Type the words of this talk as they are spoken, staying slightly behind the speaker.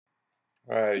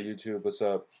Alright, YouTube, what's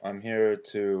up? I'm here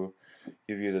to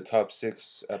give you the top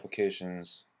 6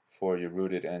 applications for your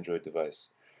rooted Android device.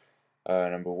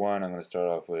 Number 1, I'm going to start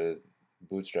off with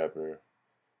bootstrapper,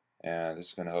 and this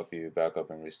is going to help you back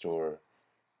up and restore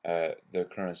at the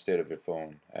current state of your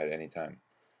phone at any time.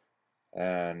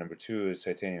 And number 2 is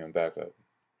titanium backup.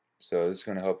 So this is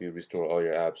going to help you restore all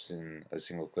your apps in a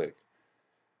single click.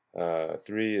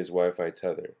 3 is Wi-Fi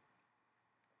Tether.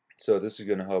 So this is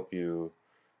going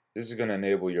to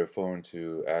enable your phone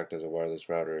to act as a wireless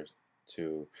router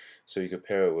so you could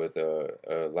pair it with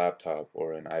a laptop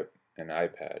or an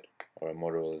iPad or a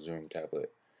Motorola Zoom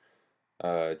tablet.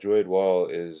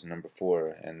 DroidWall is number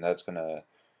 4, and that's going to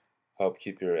help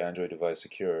keep your Android device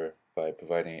secure by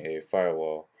providing a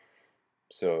firewall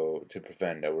to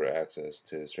prevent network access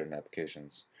to certain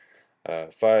applications.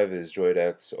 5 is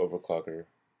DroidX overclocker,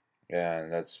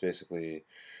 and that's basically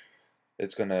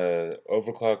it's gonna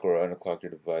overclock or underclock your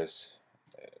device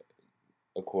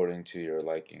according to your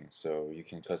liking, so you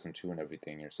can custom tune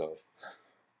everything yourself.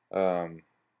 Um,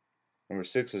 Number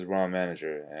 6 is Rom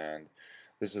Manager, and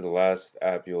this is the last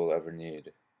app you'll ever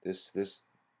need. This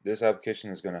application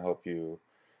is gonna help you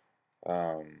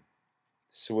um,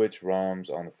 switch ROMs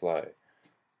on the fly.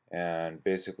 And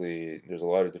basically, there's a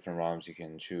lot of different ROMs you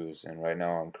can choose, and right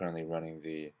now I'm currently running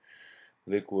the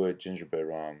Liquid Gingerbread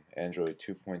ROM, Android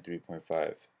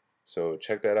 2.3.5. So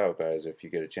check that out, guys, if you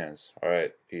get a chance.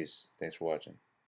 Alright, peace. Thanks for watching.